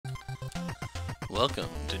Welcome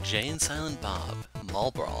to Jay and Silent Bob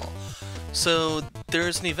Mall Brawl. So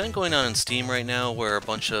there's an event going on in Steam right now where a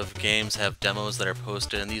bunch of games have demos that are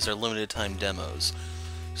posted, and these are limited time demos.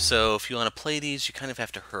 So if you want to play these, you kind of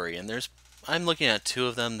have to hurry. And I'm looking at two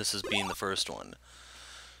of them. This is being the first one.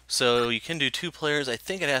 So you can do 2 players. I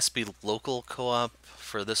think it has to be local co-op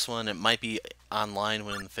for this one. It might be online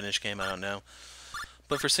when in the finished game. I don't know.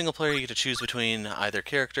 But for single player, you get to choose between either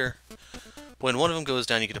character. When one of them goes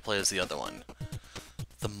down, you get to play as the other one.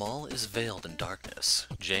 The mall is veiled in darkness.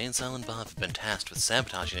 Jay and Silent Bob have been tasked with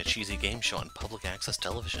sabotaging a cheesy game show on public access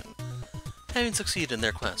television. Having succeeded in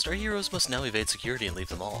their quest, our heroes must now evade security and leave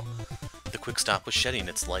the mall. The quick stop was shedding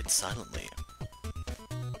its lights silently.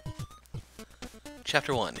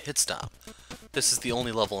 Chapter 1, Hit Stop. This is the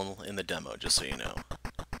only level in the demo, just so you know.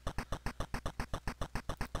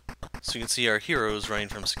 So you can see our heroes running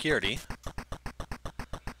from security.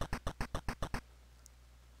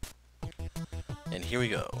 And here we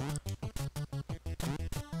go.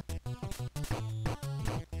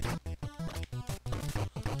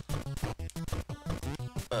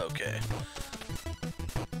 Okay.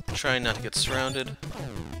 Trying not to get surrounded.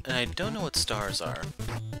 And I don't know what stars are.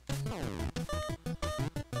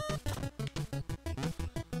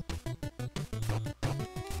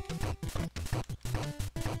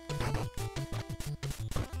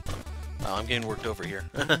 Oh, I'm getting worked over here.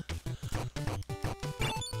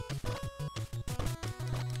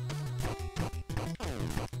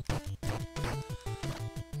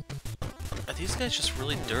 Are these guys just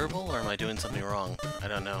really durable, or am I doing something wrong? I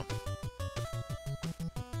don't know.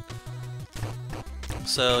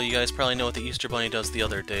 So, you guys probably know what the Easter Bunny does the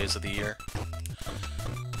other days of the year.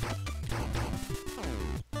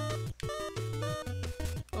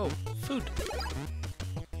 Oh, food!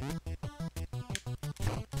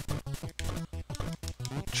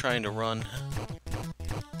 Trying to run.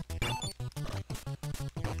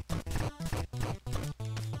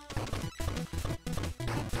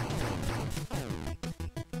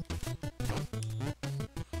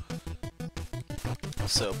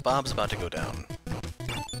 So, Bob's about to go down.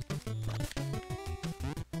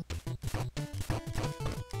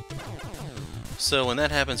 So, when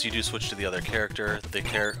that happens, you do switch to the other character.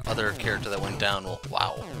 The other character that went down will...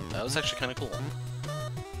 Wow, that was actually kind of cool.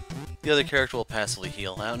 The other character will passively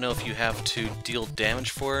heal. I don't know if you have to deal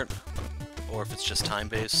damage for it, or if it's just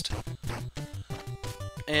time-based.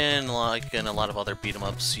 And like in a lot of other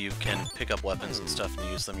beat-em-ups, you can pick up weapons and stuff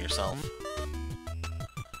and use them yourself.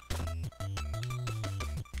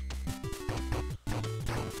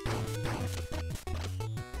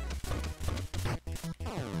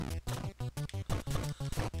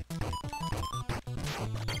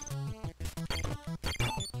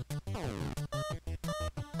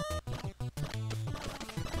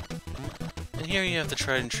 And here you have the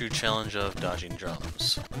tried and true challenge of dodging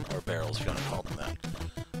drums, or barrels if you want to call them that.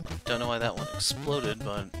 Don't know why that one exploded,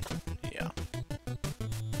 but yeah.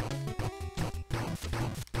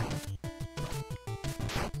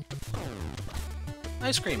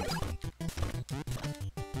 Ice cream!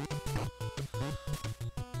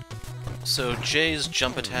 So Jay's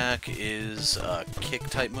jump attack is a kick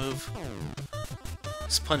type move.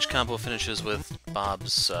 His punch combo finishes with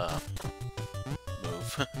Bob's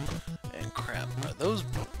move. And crap, are those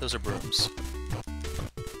are brooms.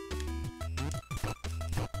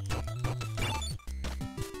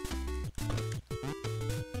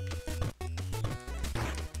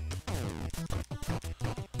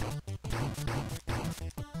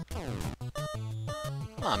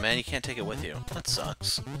 Aw, man, you can't take it with you. That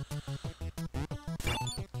sucks.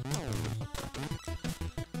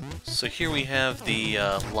 So here we have the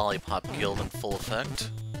Lollipop Guild in full effect.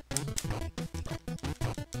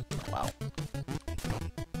 Wow.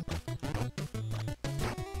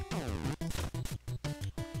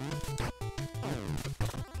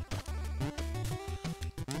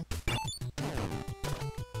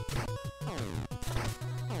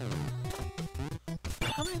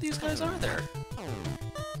 How many of these guys are there?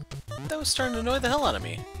 That was starting to annoy the hell out of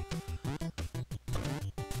me.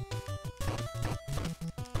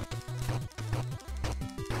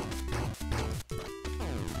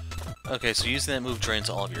 Okay, so using that move drains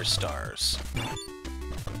all of your stars.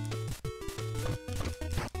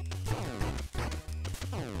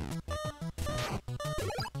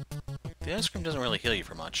 The ice cream doesn't really heal you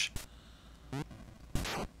for much.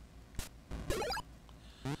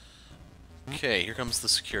 Okay, here comes the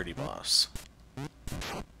security boss.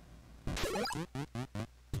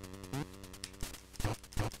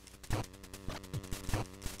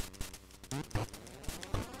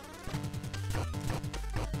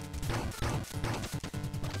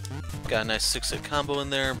 Got a nice 6-hit combo in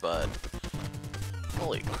there, but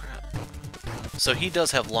Holy crap. So he does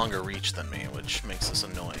have longer reach than me, which makes this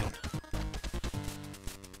annoying.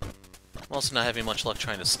 I'm also not having much luck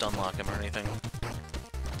trying to stun lock him or anything.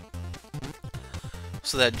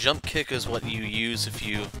 So that jump kick is what you use if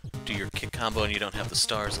you do your kick combo and you don't have the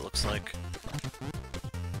stars, it looks like.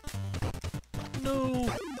 No!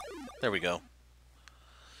 There we go.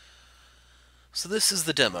 So this is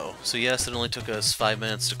the demo. So yes, it only took us 5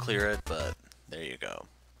 minutes to clear it, but there you go.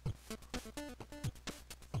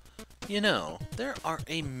 You know, there are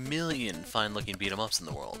a million fine-looking beat-em-ups in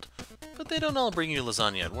the world, but they don't all bring you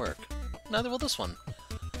lasagna at work. Neither will this one.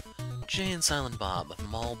 Jay and Silent Bob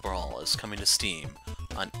Mall Brawl is coming to Steam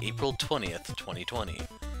on April 20th, 2020.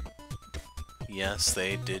 Yes,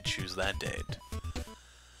 they did choose that date.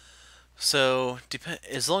 So,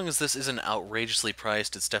 as long as this isn't outrageously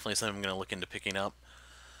priced, it's definitely something I'm going to look into picking up.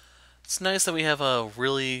 It's nice that we have a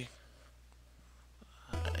really...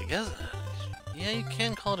 I guess... yeah, you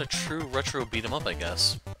can call it a true retro beat-em-up, I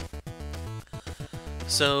guess.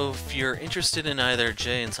 So, if you're interested in either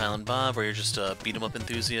Jay and Silent Bob, or you're just a beat-em-up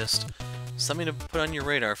enthusiast, something to put on your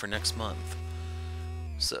radar for next month.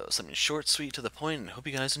 So, something short, sweet, to the point, and hope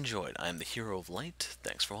you guys enjoyed. I'm the Hero of Light,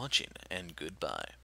 thanks for watching, and goodbye.